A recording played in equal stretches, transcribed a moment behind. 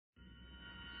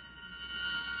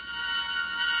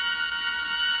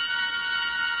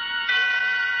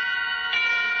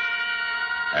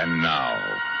And now,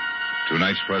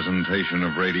 tonight's presentation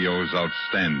of radio's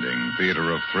outstanding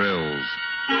theater of thrills,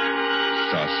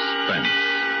 Suspense.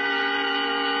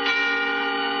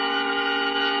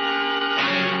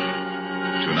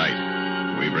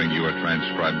 Tonight, we bring you a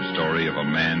transcribed story of a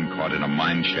man caught in a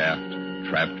mine shaft,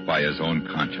 trapped by his own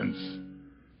conscience.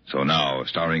 So now,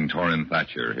 starring Torrin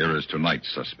Thatcher, here is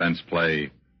tonight's suspense play,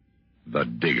 The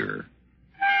Digger.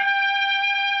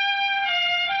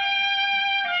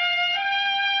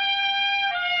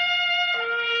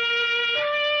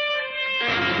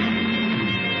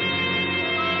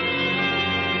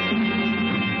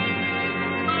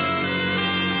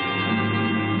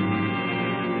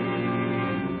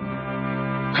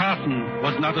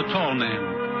 Was not a tall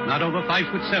man, not over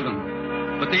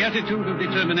 5'7", but the attitude of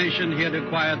determination he had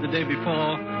acquired the day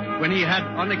before, when he had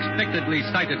unexpectedly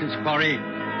sighted his quarry,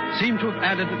 seemed to have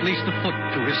added at least a foot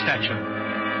to his stature.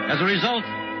 As a result,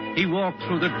 he walked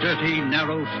through the dirty,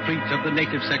 narrow streets of the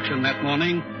native section that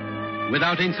morning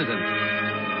without incident.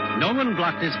 No one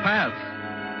blocked his path.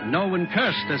 No one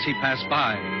cursed as he passed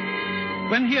by.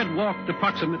 When he had walked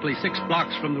approximately 6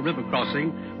 blocks from the river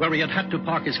crossing, where he had to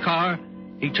park his car,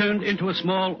 he turned into a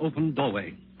small open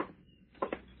doorway.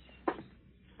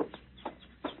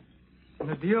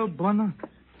 Nadir Bonner.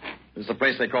 This is the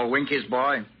place they call Winky's,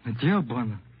 boy? Nadir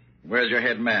Bonner. Where's your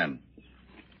head man?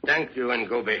 Thank you,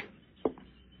 Ngobe.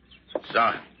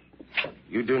 Sir,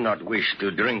 you do not wish to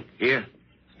drink here?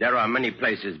 There are many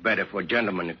places better for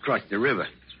gentlemen across the river.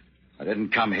 I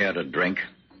didn't come here to drink.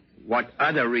 What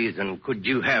other reason could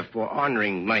you have for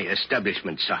honoring my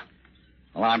establishment, sir?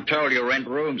 Well, I'm told you rent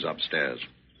rooms upstairs.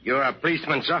 You're a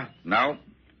policeman, sir? No.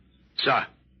 Sir,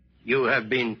 you have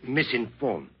been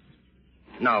misinformed.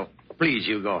 Now, please,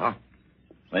 you go, huh?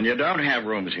 Then you don't have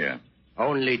rooms here.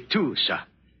 Only 2, sir,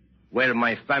 where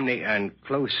my family and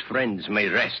close friends may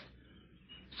rest.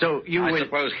 So you will... I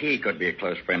suppose he could be a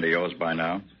close friend of yours by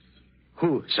now.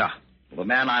 Who, sir? Well, the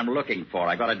man I'm looking for.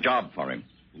 I got a job for him.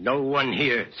 No one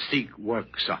here seek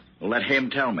work, sir. Well, let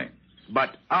him tell me.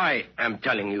 But I am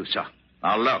telling you, sir.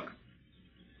 Now, look.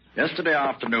 Yesterday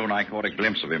afternoon, I caught a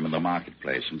glimpse of him in the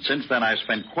marketplace, and since then I've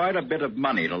spent quite a bit of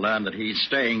money to learn that he's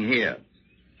staying here.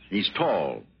 He's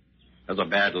tall, has a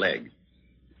bad leg.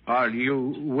 Are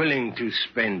you willing to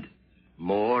spend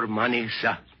more money,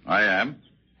 sir? I am.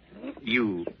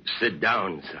 You sit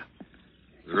down, sir.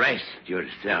 Rest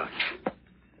yourself.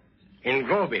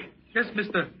 Ngobe. Yes,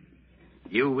 mister.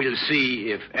 You will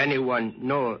see if anyone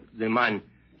know the man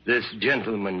this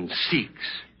gentleman seeks.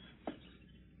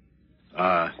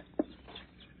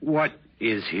 What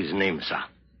is his name, sir?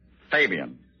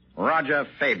 Fabian. Roger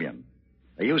Fabian.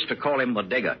 They used to call him the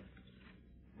Digger.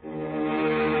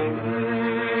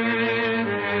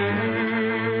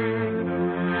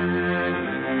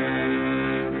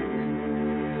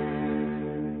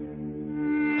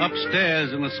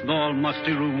 Upstairs in a small,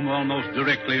 musty room almost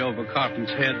directly over Carton's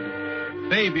head,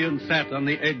 Fabian sat on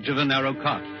the edge of a narrow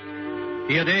cot.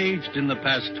 He had aged in the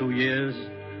past 2 years.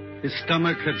 His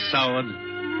stomach had soured,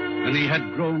 and he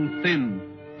had grown thin,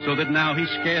 so that now he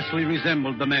scarcely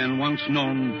resembled the man once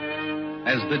known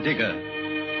as the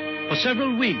Digger. For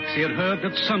several weeks, he had heard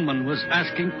that someone was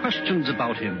asking questions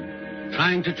about him,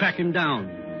 trying to track him down.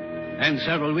 And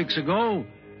several weeks ago,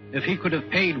 if he could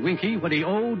have paid Winky what he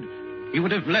owed, he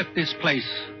would have left this place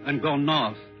and gone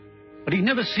north. But he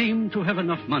never seemed to have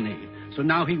enough money, so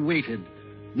now he waited,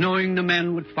 knowing the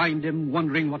man would find him,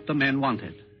 wondering what the man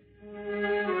wanted.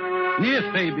 Near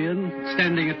Fabian,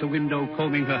 standing at the window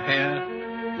combing her hair,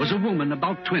 was a woman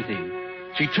about 20.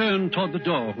 She turned toward the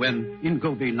door when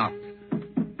Ngobe knocked.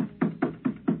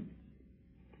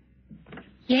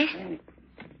 Yes?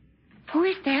 Who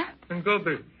is there?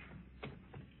 Ngobe.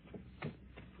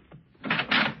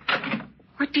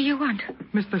 What do you want?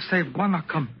 Mr. Save Bonner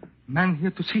come. Man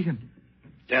here to see him.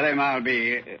 Tell him I'll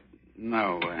be...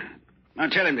 No.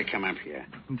 Tell him to come up here.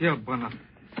 Dear Bonner.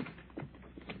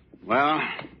 Well,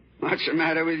 what's the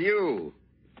matter with you?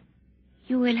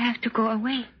 You will have to go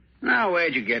away. Now,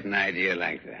 where'd you get an idea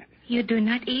like that? You do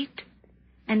not eat.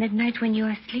 And at night when you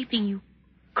are sleeping, you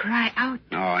cry out.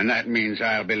 Oh, and that means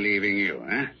I'll be leaving you,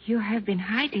 huh? You have been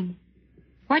hiding.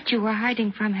 What you were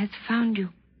hiding from has found you.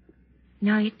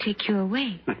 Now it take you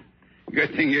away.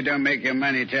 Good thing you don't make your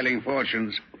money telling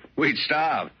fortunes. We'd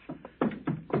starve.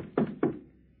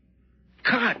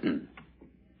 Carton.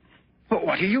 Well,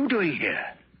 what are you doing here?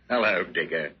 Hello,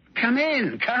 Digger. Come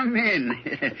in.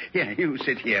 Yeah, you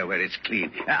sit here where it's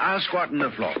clean. I'll squat on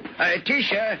the floor.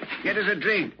 Tisha, get us a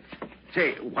drink.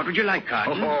 Say, what would you like,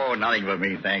 Carton? Oh, nothing for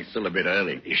me, thanks. Still a bit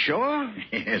early. You sure?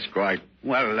 Yes, quite.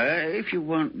 Well, if you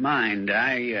won't mind,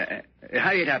 hurry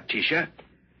it up, Tisha.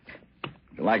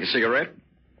 You like a cigarette?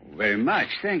 Very much,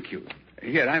 thank you.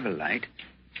 Here, I have a light.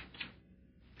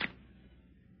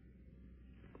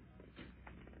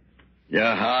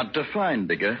 You're hard to find,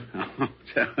 Digger. Oh,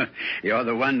 so you're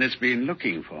the one that's been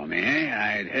looking for me, eh?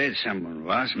 I'd heard someone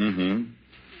was. Mm-hmm.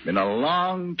 Been a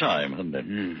long time, hasn't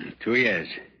it? 2 years.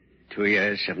 2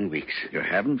 years, 7 weeks. You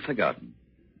haven't forgotten.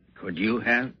 Could you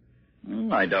have?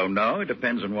 I don't know. It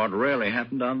depends on what really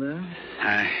happened down there.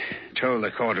 I told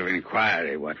the court of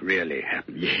inquiry what really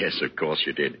happened. Yes, of course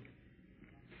you did.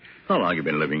 How long have you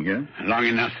been living here? Long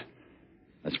enough.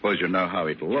 I suppose you know how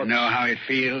it looks. Know how it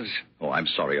feels? Oh, I'm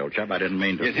sorry, old chap. I didn't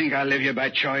mean to. You think I live here by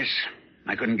choice?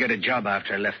 I couldn't get a job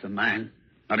after I left the mine.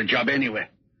 Not a job anywhere.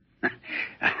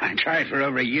 I tried for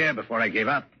over a year before I gave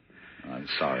up. I'm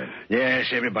sorry. Yes,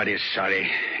 everybody's sorry,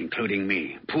 including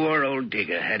me. Poor old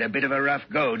Digger had a bit of a rough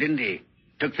go, didn't he?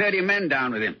 Took 30 men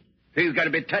down with him. Things got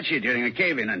a bit touchy during a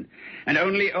cave-in, and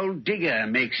only old Digger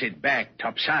makes it back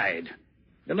topside.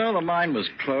 You know the mine was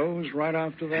closed right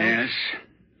after that? Yes.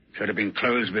 Should have been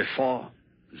closed before.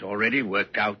 It was already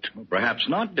worked out. Well, perhaps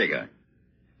not, Digger.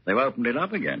 They've opened it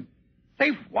up again.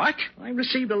 They've what? I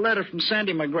received a letter from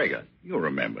Sandy McGregor. You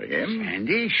remember him.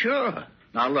 Sandy? Sure.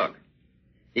 Now, look.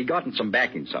 He'd gotten some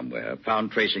backing somewhere.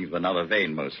 Found tracings of another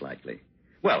vein, most likely.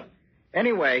 Well,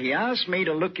 anyway, he asked me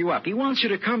to look you up. He wants you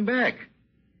to come back.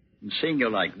 And seeing you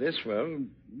like this, well,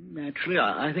 naturally,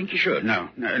 I think you should. No,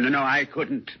 I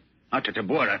couldn't. Not to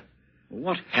Tabora.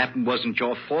 What happened wasn't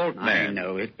your fault, man. I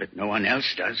know it, but no one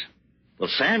else does. Well,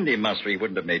 Sandy must be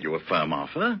wouldn't have made you a firm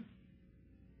offer.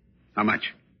 How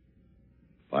much?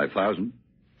 5,000.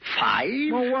 5?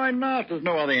 Well, why not? There's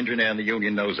no other engineer in the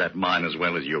union knows that mine as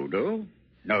well as you do.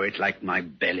 No, it's like my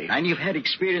belly. And you've had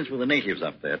experience with the natives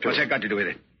up there, too. What's that got to do with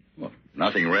it? Well,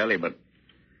 nothing really, but...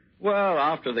 Well,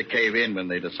 after the cave-in, when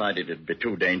they decided it'd be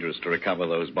too dangerous to recover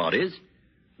those bodies,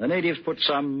 the natives put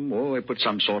some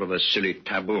sort of a silly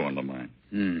taboo on the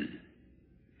mine.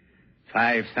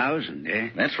 5,000, eh?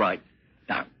 That's right.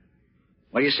 Now,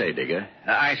 what do you say, Digger?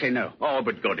 I say no. Oh,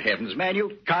 but good heavens, man,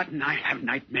 you... Cotton, I have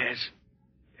nightmares.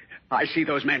 I see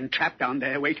those men trapped down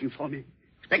there waiting for me,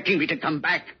 expecting me to come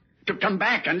back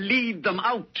and lead them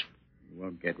out. You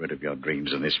won't get rid of your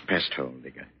dreams in this pest hole,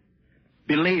 Digger.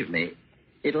 Believe me,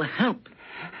 it'll help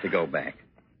to go back.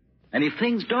 And if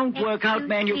things don't work out,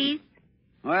 man, you... Please?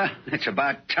 Well, it's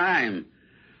about time.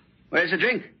 Where's the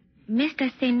drink? Mister,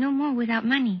 say no more without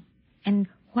money. And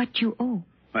what you owe.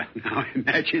 Well, now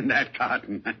imagine that,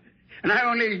 Cotton. And I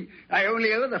only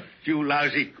owe the few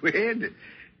lousy quid.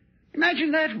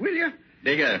 Imagine that, will you?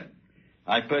 Digger,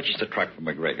 I purchased a truck from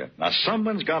McGregor. Now,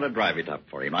 someone's got to drive it up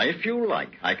for him. Now, if you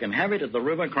like, I can have it at the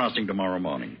river crossing tomorrow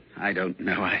morning. I don't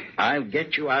know. I'll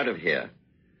get you out of here.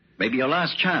 Maybe your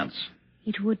last chance.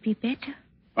 It would be better.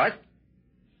 What?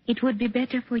 It would be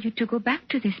better for you to go back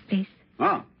to this place.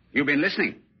 Oh, you've been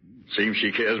listening. Seems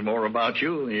she cares more about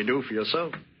you than you do for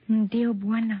yourself. Dear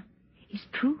Buana, it's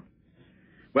true.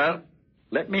 Well,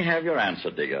 let me have your answer,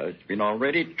 Digger. It's been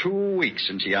already 2 weeks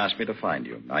since he asked me to find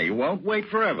you. Now, you won't wait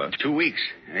forever. 2 weeks.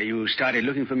 You started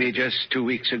looking for me just 2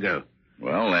 weeks ago.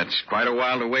 Well, that's quite a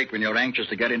while to wait when you're anxious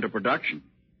to get into production.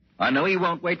 I know he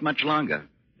won't wait much longer.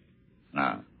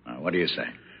 Now, what do you say?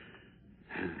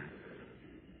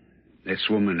 This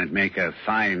woman would make a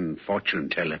fine fortune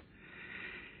teller.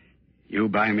 You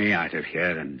buy me out of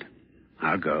here, and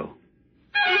I'll go.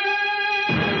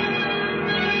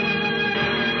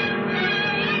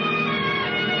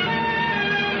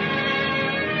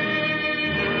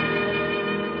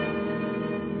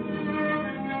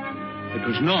 It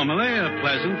was normally a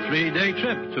pleasant 3-day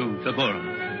trip to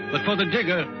Tabora. But for the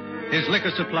Digger, his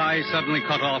liquor supply suddenly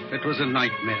cut off. It was a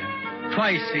nightmare.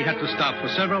 Twice he had to stop for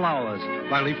several hours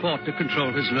while he fought to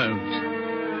control his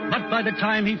nerves. But by the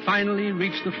time he finally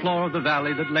reached the floor of the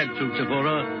valley that led to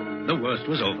Tabora, the worst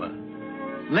was over.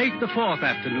 Late the 4th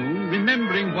afternoon,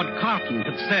 remembering what Carton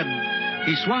had said,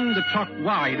 he swung the truck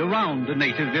wide around the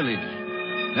native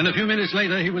village. Then a few minutes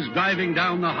later, he was driving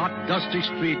down the hot, dusty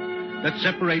street that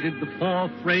separated the 4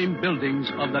 frame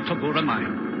buildings of the Tabora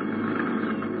mine.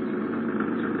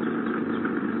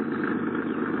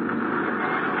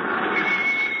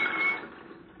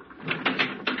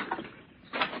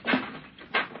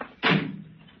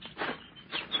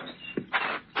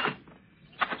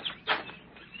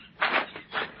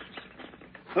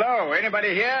 Hello,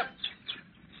 anybody here?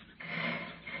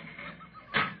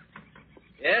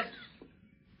 Yes?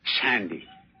 Sandy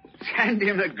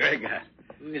McGregor.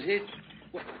 Who is it?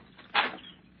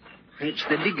 It's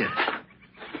the Digger.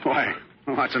 Why,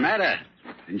 what's the matter?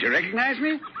 Didn't you recognize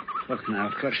me? Look now,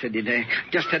 of course I did. I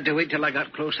just had to wait till I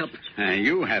got close up.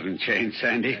 You haven't changed,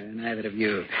 Sandy. Neither of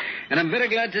you. And I'm very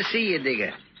glad to see you,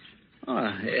 Digger.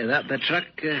 Oh, that the truck,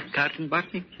 Carton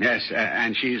Botany? Yes,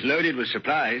 and she's loaded with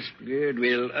supplies. Good.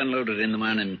 We'll unload it in the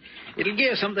morning. It'll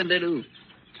give us something to do.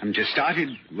 Haven't you started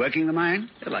working the mine?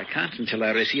 Well, I can't until I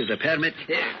receive the permit.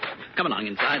 Come along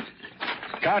inside.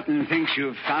 Carton thinks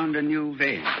you've found a new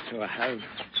vein. So I have.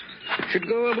 Should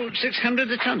go about 600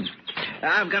 a ton.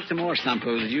 I've got some more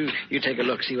samples. You take a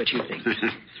look, see what you think.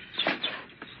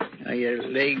 Your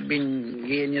leg been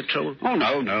giving you trouble? Oh,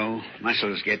 no.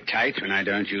 Muscles get tight when I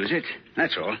don't use it.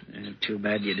 That's all. Too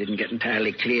bad you didn't get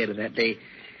entirely clear that day.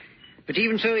 But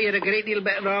even so, you're a great deal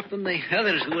better off than the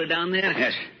others who were down there.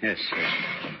 Yes.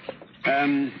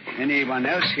 Anyone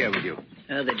else here with you?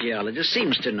 The geologist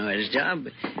seems to know his job.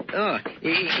 Oh,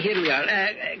 here we are.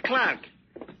 Clark,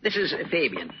 this is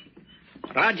Fabian.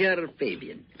 Roger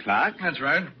Fabian. Clark? That's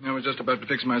right. I was just about to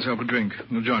fix myself a drink.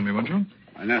 You'll join me, won't you?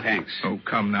 No, thanks. Oh,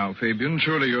 come now, Fabian.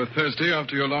 Surely you're thirsty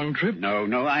after your long trip?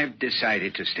 No, I've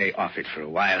decided to stay off it for a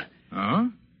while. Oh?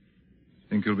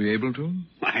 Think you'll be able to?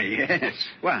 Why, yes.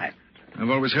 Why? I've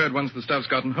always heard once the stuff's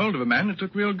gotten hold of a man, it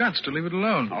took real guts to leave it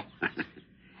alone. Oh.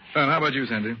 Well, how about you,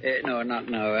 Sandy? No, not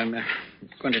now. I'm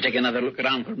going to take another look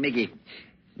around for Miggy.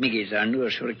 Miggy's our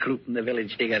newest recruit in the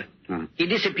village, Digger. Huh. He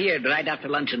disappeared right after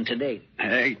luncheon today.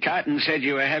 Carton said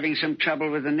you were having some trouble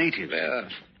with the natives.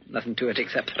 Nothing to it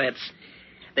except threats.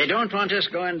 They don't want us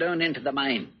going down into the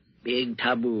mine. Big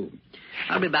taboo.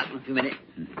 I'll be back in a few minutes.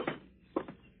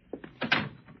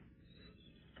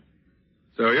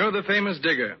 So you're the famous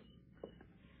Digger.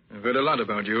 I've heard a lot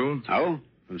about you. Oh?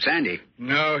 From Sandy?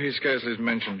 No, he scarcely has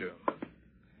mentioned you.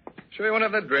 Sure you want to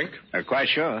have that drink? Quite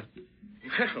sure.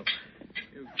 Well,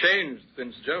 you've changed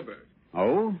since Joburg.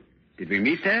 Oh? Did we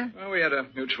meet there? Well, we had a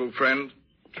mutual friend,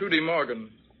 Trudy Morgan.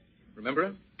 Remember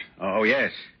her? Oh,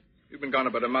 yes. You've been gone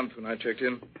about a month when I checked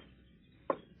in.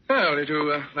 Well, did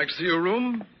you like to see your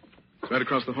room? It's right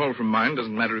across the hall from mine.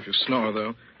 Doesn't matter if you snore,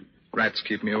 though. Rats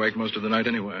keep me awake most of the night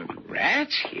anyway.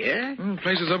 Rats here? Well, the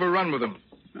place is overrun with them.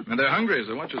 And they're hungry,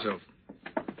 so watch yourself.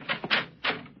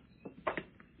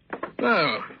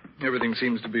 Well, everything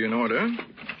seems to be in order.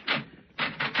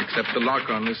 Except the lock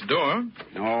on this door.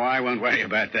 No, I won't worry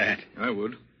about that. I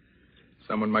would.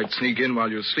 Someone might sneak in while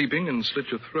you're sleeping and slit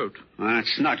your throat. Well,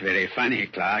 it's not very funny,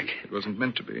 Clark. It wasn't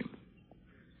meant to be.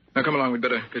 Now, come along. We'd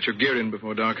better get your gear in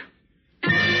before dark.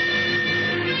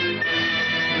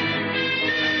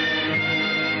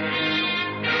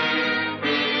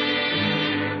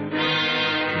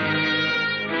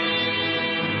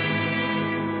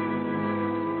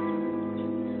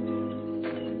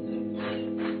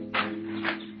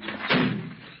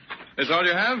 That's all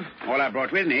you have? All I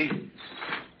brought with me.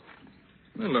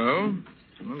 Hello.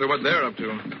 I wonder what they're up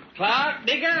to. Clark,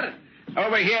 Digger!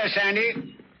 Over here,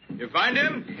 Sandy. You find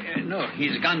him? No,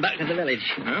 he's gone back to the village.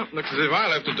 Well, looks as if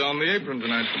I'll have to don the apron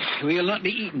tonight. We'll not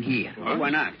be eating here. Oh, why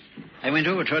not? I went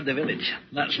over toward the village.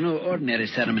 That's no ordinary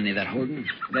ceremony they're holding.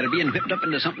 They're being whipped up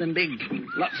into something big.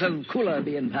 Lots of cooler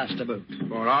being passed about.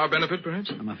 For our benefit,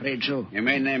 perhaps? I'm afraid so. You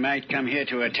mean they might come here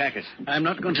to attack us? I'm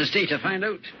not going to stay to find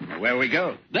out. Where we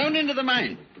go? Down into the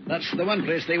mine. That's the one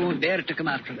place they won't dare to come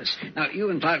after us. Now, you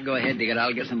and Clark go ahead, Digger.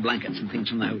 I'll get some blankets and things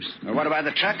from the house. Well, what about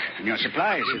the truck and your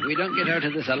supplies? If we don't get out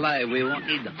of this alive, we won't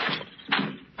need them.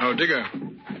 Oh, Digger.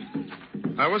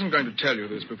 I wasn't going to tell you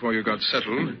this before you got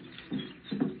settled,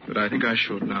 but I think I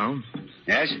should now.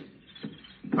 Yes?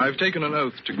 I've taken an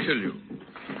oath to kill you.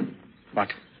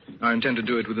 What? I intend to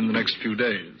do it within the next few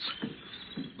days.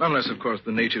 Unless, of course,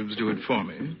 the natives do it for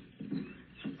me.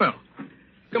 Well,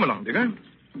 come along, Digger.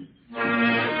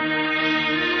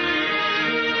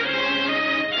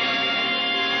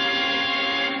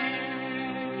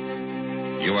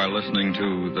 You are listening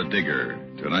to The Digger,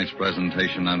 tonight's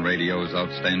presentation on radio's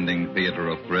outstanding theater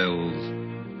of thrills,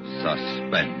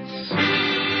 Suspense.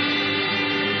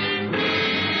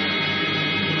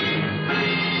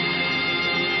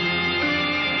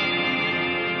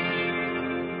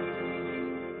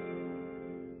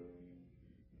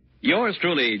 Yours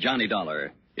truly, Johnny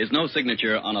Dollar, is no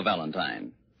signature on a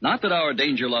Valentine. Not that our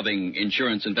danger-loving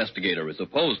insurance investigator is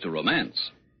opposed to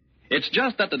romance. It's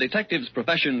just that the detective's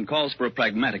profession calls for a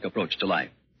pragmatic approach to life,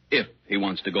 if he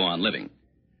wants to go on living.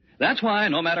 That's why,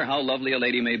 no matter how lovely a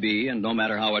lady may be, and no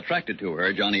matter how attracted to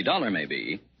her Johnny Dollar may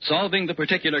be, solving the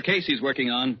particular case he's working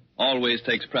on always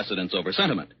takes precedence over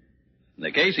sentiment.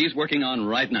 The case he's working on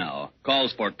right now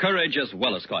calls for courage as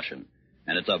well as caution.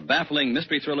 And it's a baffling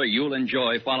mystery thriller you'll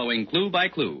enjoy following clue by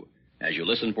clue as you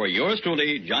listen for yours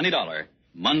truly, Johnny Dollar,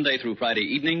 Monday through Friday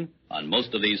evening on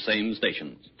most of these same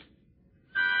stations.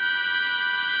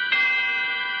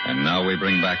 And now we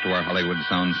bring back to our Hollywood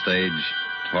soundstage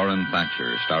Torrin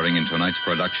Thatcher, starring in tonight's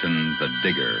production, The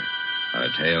Digger, a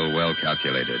tale well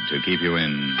calculated to keep you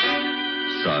in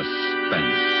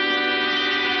Suspense.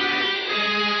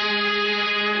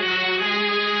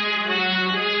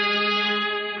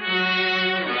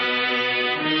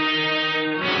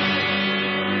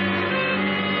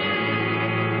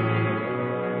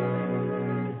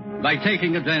 By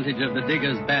taking advantage of the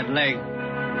digger's bad leg,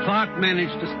 Clark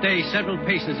managed to stay several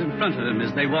paces in front of him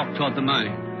as they walked toward the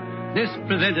mine. This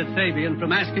prevented Fabian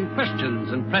from asking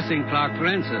questions and pressing Clark for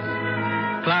answers.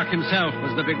 Clark himself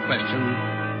was the big question.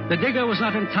 The digger was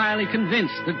not entirely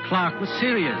convinced that Clark was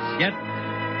serious, yet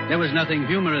there was nothing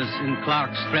humorous in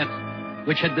Clark's threat,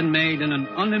 which had been made in an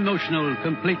unemotional,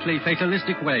 completely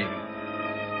fatalistic way.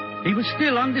 He was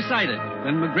still undecided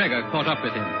when McGregor caught up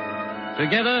with him.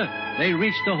 Together, they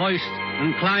reached the hoist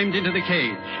and climbed into the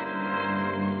cage.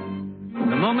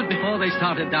 The moment before they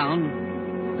started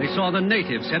down, they saw the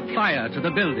natives set fire to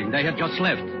the building they had just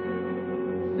left.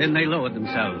 Then they lowered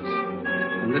themselves,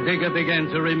 and the digger began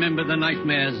to remember the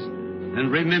nightmares and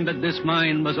remembered this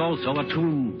mine was also a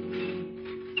tomb.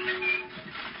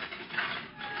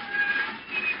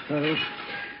 Well,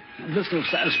 this will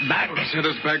set us back. It'll set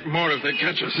us back more if they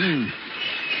catch us.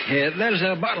 Here, there's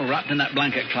a bottle wrapped in that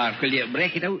blanket, Clark. Will you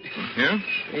break it out? Yeah?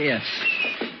 Yes.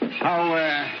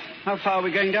 How far are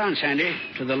we going down, Sandy?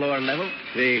 To the lower level?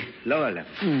 The lower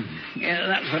level. Yeah,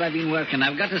 that's what I've been working.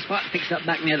 I've got a spot fixed up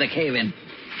back near the cave-in.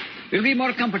 We'll be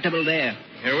more comfortable there.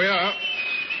 Here we are.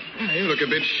 You look a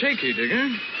bit shaky, Digger.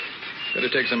 Better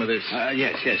take some of this.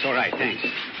 Yes, all right, thanks.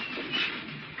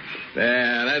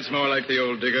 There, that's more like the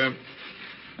old Digger.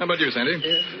 How about you, Sandy?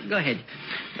 Go ahead.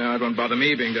 No, it won't bother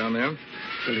me being down there.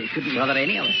 Well, it couldn't bother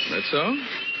any of us. That's so?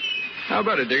 How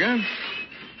about it, Digger?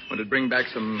 Would it bring back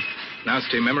some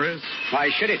nasty memories? Why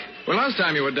should it? Well, last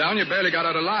time you were down, you barely got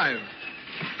out alive.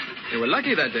 You were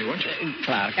lucky that day, weren't you?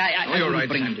 Clark, I you're right,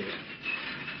 bring... Sandy.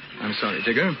 I'm sorry,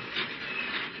 Digger.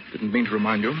 Didn't mean to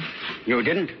remind you. You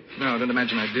didn't? No, don't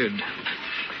imagine I did.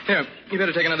 Here, you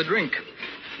better take another drink.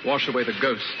 Wash away the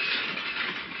ghosts.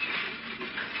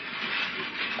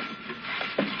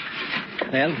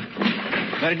 Well,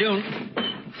 what are you doing?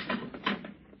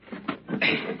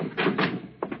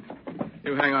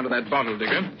 You hang on to that bottle,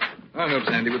 Digger. I'll help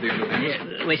Sandy with the other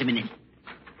things. Wait a minute.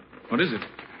 What is it?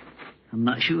 I'm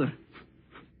not sure.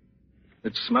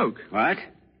 It's smoke. What?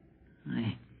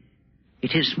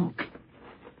 It is smoke.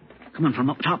 Coming from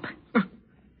up top.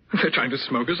 They're trying to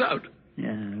smoke us out.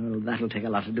 Yeah, well, that'll take a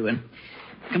lot of doing.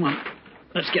 Come on.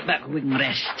 Let's get back where we can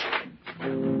rest.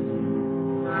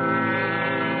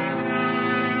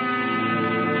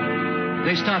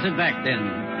 They started back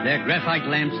then, their graphite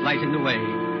lamps lighting the way,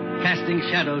 casting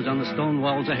shadows on the stone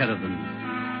walls ahead of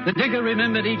them. The digger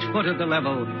remembered each foot of the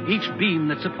level, each beam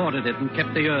that supported it and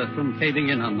kept the earth from caving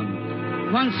in on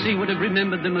them. Once he would have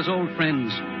remembered them as old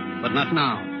friends, but not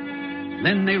now.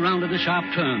 Then they rounded a sharp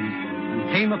turn and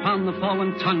came upon the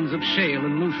fallen tons of shale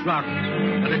and loose rock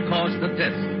that had caused the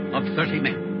death of 30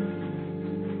 men.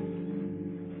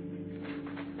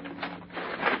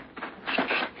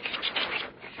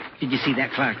 Did you see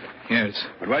that, Clark? Yes.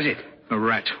 What was it? A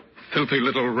rat. Filthy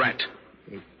little rat.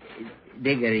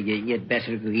 Digger, you'd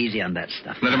better go easy on that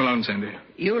stuff. Let him alone, Sandy.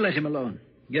 You let him alone.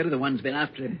 You're the one's been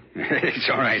after him. It's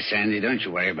all right, Sandy. Don't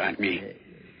you worry about me.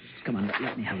 Come on,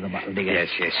 let me have the bottle, Digger.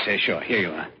 Yes, sure. Here you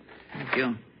are. Thank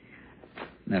you.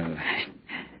 No.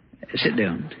 Sit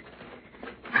down.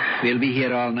 We'll be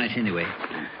here all night anyway.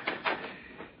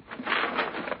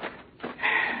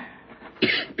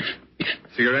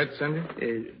 Cigarette,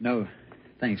 Sandy? No.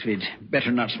 Thanks, we'd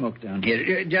better not smoke down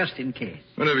here, just in case.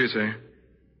 Whatever you say.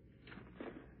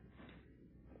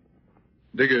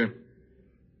 Digger,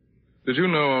 did you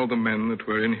know all the men that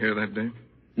were in here that day?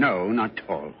 No, not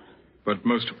all. But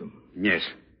most of them? Yes.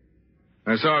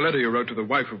 I saw a letter you wrote to the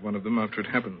wife of one of them after it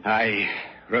happened. I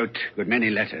wrote a good many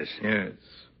letters. Yes.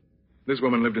 This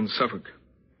woman lived in Suffolk.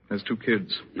 Has 2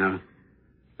 kids. No.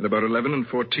 At about 11 and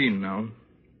 14 now.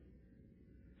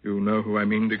 You know who I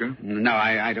mean, Digger? No,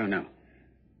 I don't know.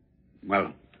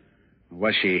 Well,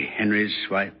 was she Henry's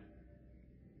wife?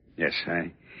 Yes,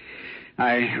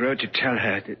 I wrote to tell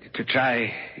her, to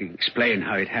try explain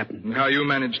how it happened. And how you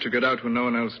managed to get out when no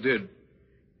one else did.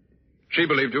 She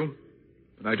believed you,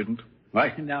 but I didn't.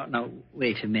 What? No,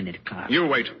 wait a minute, Clark. You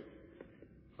wait.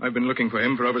 I've been looking for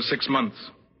him for over 6 months.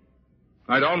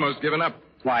 I'd almost given up.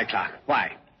 Why, Clark?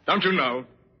 Why? Don't you know?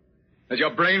 Has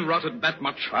your brain rotted that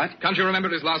much? What? Can't you remember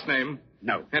his last name?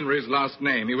 No. Henry's last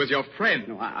name. He was your friend.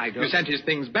 No, I don't. You sent his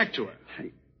things back to her.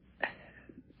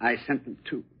 I sent them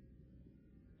to...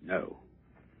 No.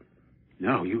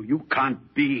 No, you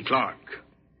can't be... Clark.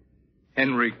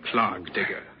 Henry Clark,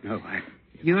 Digger. No,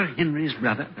 You're Henry's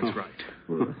brother? That's right.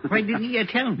 Why didn't you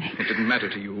tell me? It didn't matter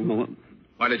to you.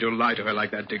 Why did you lie to her like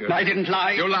that, Digger? I didn't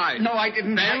lie. You lied. No, I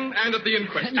didn't. Then and at the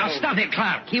inquest. Now, stop it,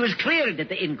 Clark. He was cleared at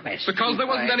the inquest. Because there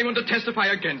wasn't anyone to testify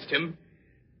against him.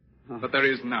 But there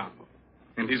is now.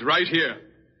 And he's right here,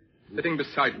 sitting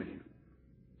beside me.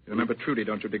 You remember Trudy,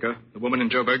 don't you, Digger? The woman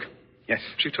in Joburg? Yes.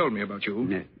 She told me about you.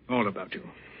 Yes. All about you.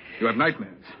 You have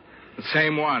nightmares. The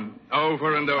same one,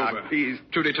 over and over. Please.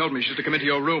 Trudy told me she used to come into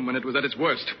your room when it was at its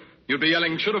worst. You'd be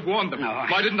yelling, should have warned them. No,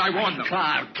 Why didn't I warn them?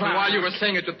 Clark. And while you were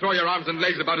saying it, you'd throw your arms and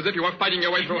legs about as if you were fighting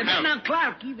your way through hell. Now,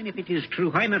 Clark, even if it is true,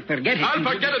 why not forget it? I'll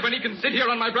forget it when he can sit here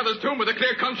on my brother's tomb with a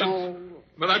clear conscience.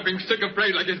 Without being sick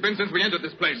afraid like he's been since we entered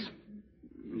this place.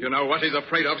 You know what he's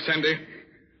afraid of, Sandy?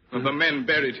 Of the men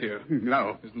buried here.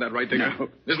 No. Isn't that right, Digger? No.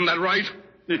 Isn't that right?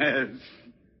 Yes.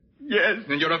 Yes.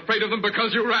 And you're afraid of them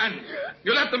because you ran.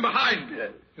 You left them behind.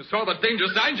 Yes. You saw the danger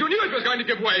signs. You knew it was going to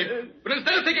give way. But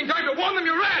instead of taking time to warn them,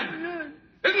 you ran.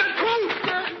 Isn't that true?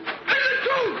 Isn't it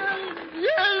true?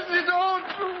 Yes, it's all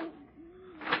true.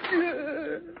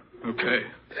 Okay.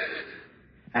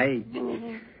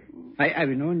 I've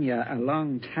known you a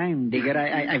long time, Digger.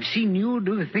 I've seen you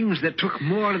do things that took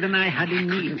more than I had in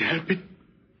me. Couldn't help it.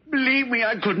 Believe me,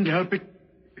 I couldn't help it.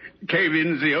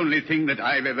 Cave-in's the only thing that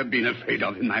I've ever been afraid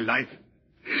of in my life.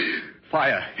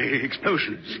 Fire,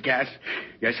 explosions, gas.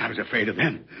 Yes, I was afraid of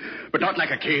them. But not like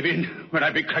a cave-in, where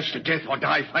I'd be crushed to death or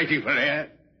die fighting for air.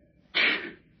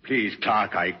 Please,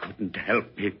 Clark, I couldn't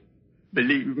help it.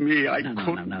 Believe me, I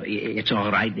couldn't. No. It's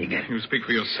all right, Digger. You speak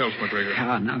for yourself, McGregor.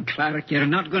 Oh, now, Clark, you're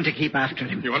not going to keep after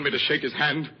him. You want me to shake his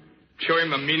hand? Show him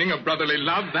the meaning of brotherly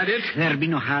love, that it? There'll be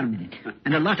no harm in it.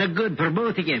 And a lot of good for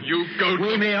both of you. You go...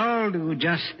 We may all do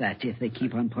just that if they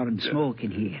keep on pouring smoke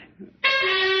in here.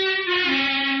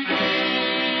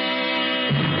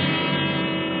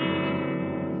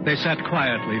 They sat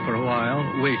quietly for a while,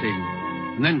 waiting.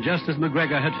 And then, just as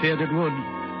McGregor had feared it would,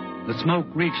 the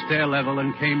smoke reached their level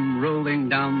and came rolling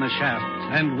down the shaft.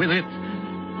 And with it,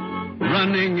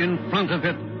 running in front of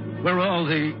it, were all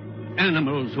the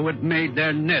animals who had made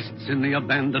their nests in the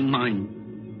abandoned mine.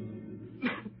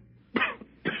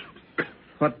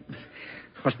 What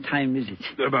time is it?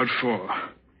 About 4.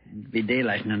 It'll be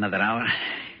daylight in another hour.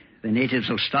 The natives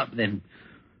will stop, then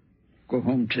go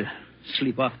home to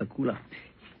sleep off the cooler.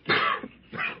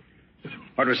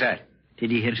 What was that?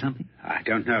 Did you hear something? I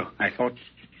don't know. I thought...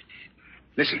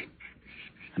 Listen.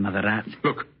 Another rat.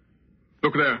 Look.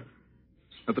 Look there.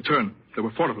 At the turn. There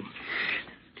were 4 of them.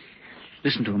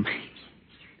 Listen to them.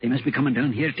 They must be coming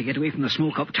down here to get away from the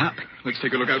smoke up top. Let's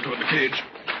take a look out toward the cage.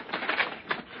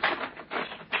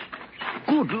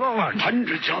 Good Lord.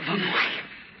 Hundreds of them.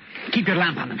 Keep your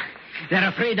lamp on them. They're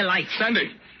afraid of light.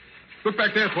 Sandy, look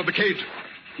back there toward the cage.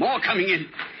 More coming in.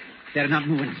 They're not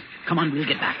moving. Come on, we'll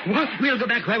get back. What? We'll go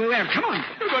back where we were. Come on.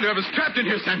 You're going to have us trapped in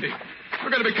here, Sandy. We're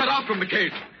going to be cut off from the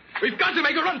cage. We've got to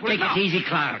make a run for it now. Take it easy,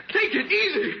 Clark. Take it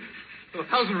easy. There are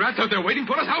 1,000 rats out there waiting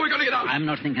for us. How are we going to get out? I'm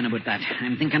not thinking about that.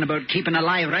 I'm thinking about keeping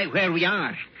alive right where we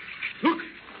are. Look.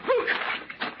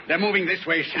 They're moving this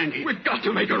way, Sandy. We've got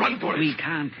to make a run for it. We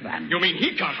can't run. You mean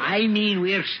he can't run? I mean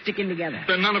we're sticking together.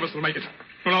 Then none of us will make it.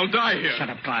 Well, I'll die here. Shut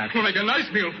up, Clark. We'll make a nice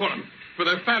meal for them. For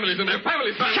their families and their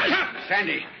families. Shut up!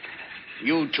 Sandy,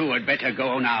 you two had better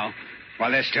go now,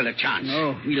 while there's still a chance.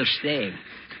 No, we'll stay.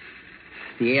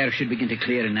 The air should begin to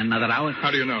clear in another hour.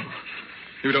 How do you know?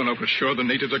 You don't know for sure the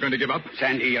natives are going to give up?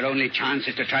 Sandy, your only chance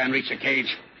is to try and reach the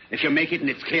cage. If you make it and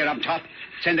it's clear up top,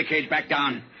 send the cage back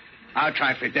down. I'll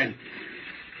try for it then.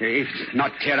 If it's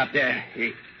not clear up there,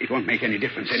 it won't make any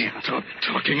difference anyhow. Stop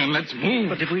talking and let's move.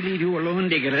 But if we leave you alone,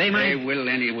 Digger, they might... They will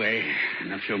anyway,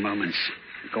 in a few moments.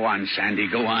 Go on, Sandy,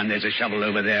 go on. There's a shovel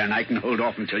over there, and I can hold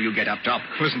off until you get up top.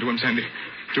 Listen to him, Sandy.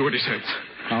 Do what he says.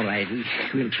 All right,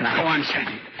 we'll try. Go on,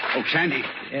 Sandy. Oh, Sandy.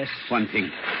 Yes? One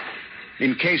thing.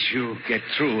 In case you get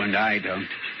through and I don't,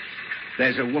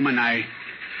 there's a woman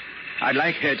I'd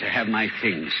like her to have my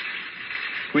things.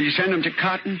 Will you send them to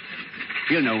Carton?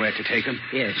 He'll know where to take them.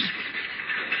 Yes.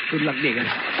 Good luck, Digger.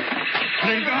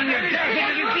 Then go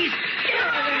on your feet.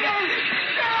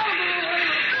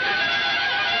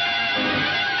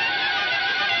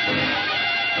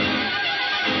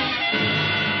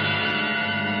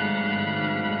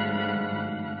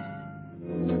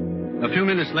 A few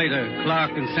minutes later,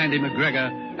 Clark and Sandy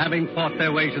McGregor, having fought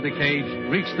their way to the cage,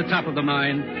 reached the top of the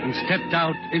mine and stepped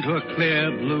out into a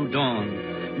clear blue dawn.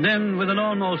 Then, with an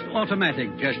almost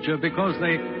automatic gesture, because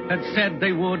they had said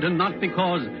they would and not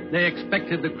because they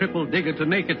expected the crippled Digger to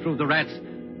make it through the rats,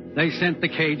 they sent the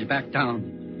cage back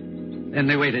down. Then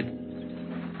they waited.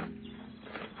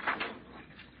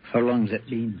 How long's it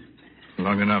been?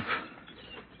 Long enough.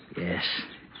 Yes.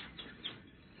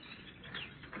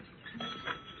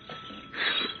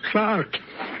 Clark,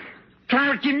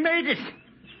 you made it.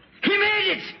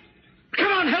 it! Come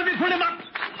on, help me pull him up!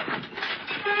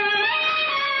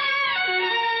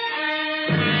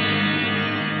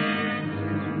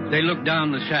 They looked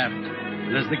down the shaft,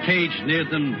 and as the cage neared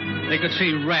them, they could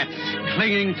see rats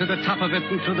clinging to the top of it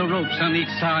and to the ropes on each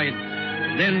side.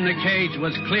 Then the cage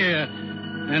was clear,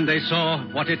 and they saw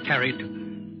what it carried.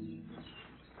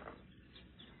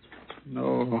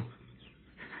 No.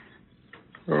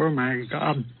 Oh, my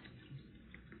God.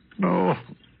 No.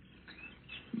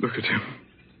 Look at him.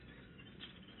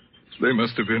 They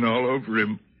must have been all over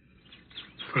him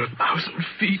for 1,000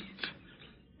 feet.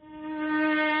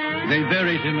 They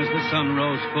buried him as the sun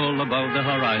rose full above the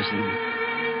horizon.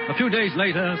 A few days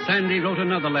later, Sandy wrote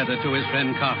another letter to his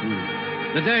friend Carton.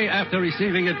 The day after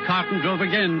receiving it, Carton drove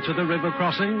again to the river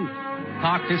crossing,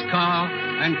 parked his car,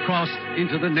 and crossed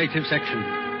into the native section.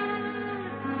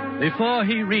 Before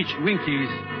he reached Winky's,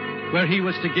 where he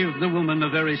was to give the woman a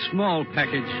very small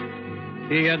package,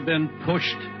 he had been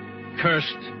pushed,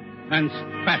 cursed, and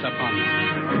spat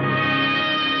upon.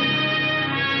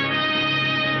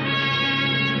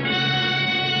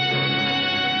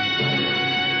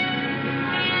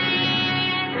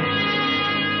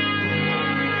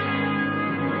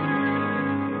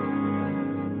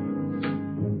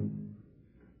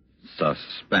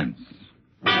 Suspense,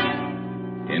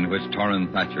 in which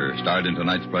Torrin Thatcher starred in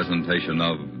tonight's presentation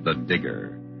of The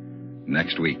Digger.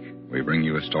 Next week, we bring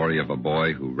you a story of a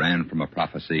boy who ran from a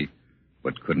prophecy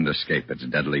but couldn't escape its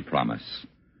deadly promise.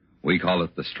 We call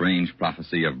it The Strange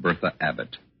Prophecy of Bertha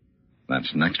Abbott.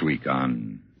 That's next week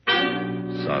on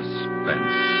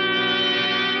Suspense.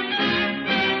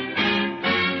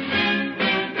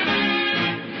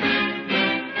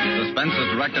 Suspense is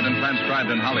directed and transcribed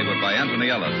in Hollywood by Anthony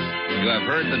Ellis. You have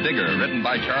heard The Digger, written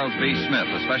by Charles B. Smith,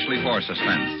 especially for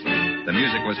Suspense. The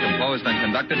music was composed and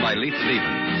conducted by Leith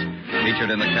Stevens. Featured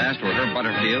in the cast were Herb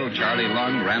Butterfield, Charlie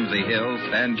Lung, Ramsey Hill,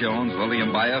 Stan Jones,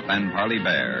 William Byoff, and Parley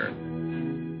Bear.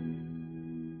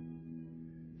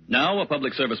 Now, a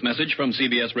public service message from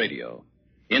CBS Radio.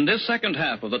 In this second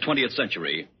half of the 20th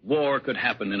century, war could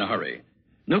happen in a hurry.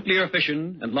 Nuclear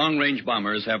fission and long-range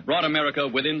bombers have brought America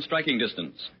within striking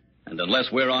distance. And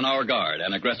unless we're on our guard,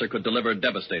 an aggressor could deliver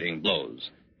devastating blows.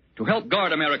 To help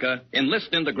guard America,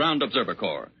 enlist in the Ground Observer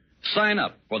Corps. Sign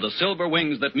up for the silver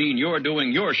wings that mean you're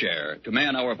doing your share to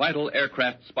man our vital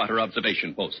aircraft spotter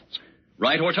observation posts.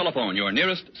 Write or telephone your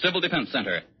nearest Civil Defense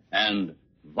Center and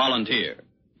volunteer.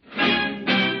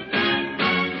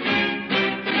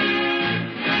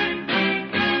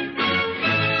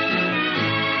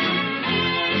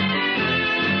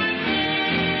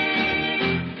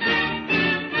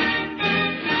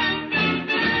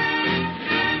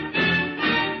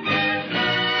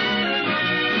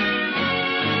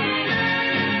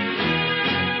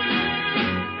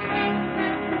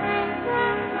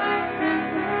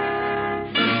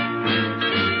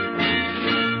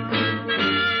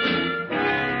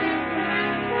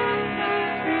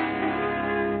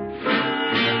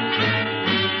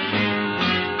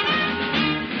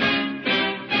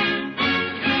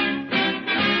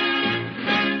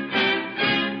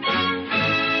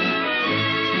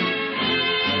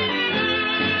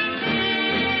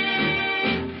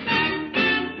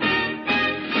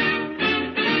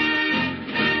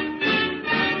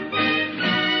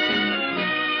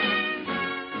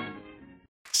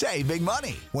 Save big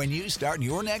money when you start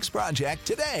your next project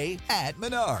today at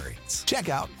Menards. Check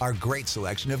out our great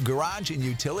selection of garage and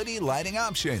utility lighting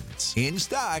options. In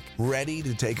stock, ready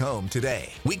to take home today.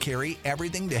 We carry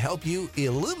everything to help you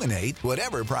illuminate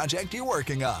whatever project you're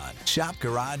working on. Shop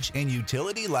garage and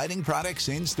utility lighting products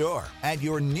in store at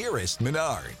your nearest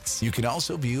Menards. You can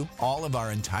also view all of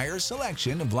our entire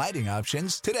selection of lighting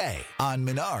options today on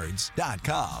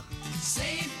Menards.com.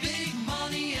 Save big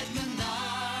money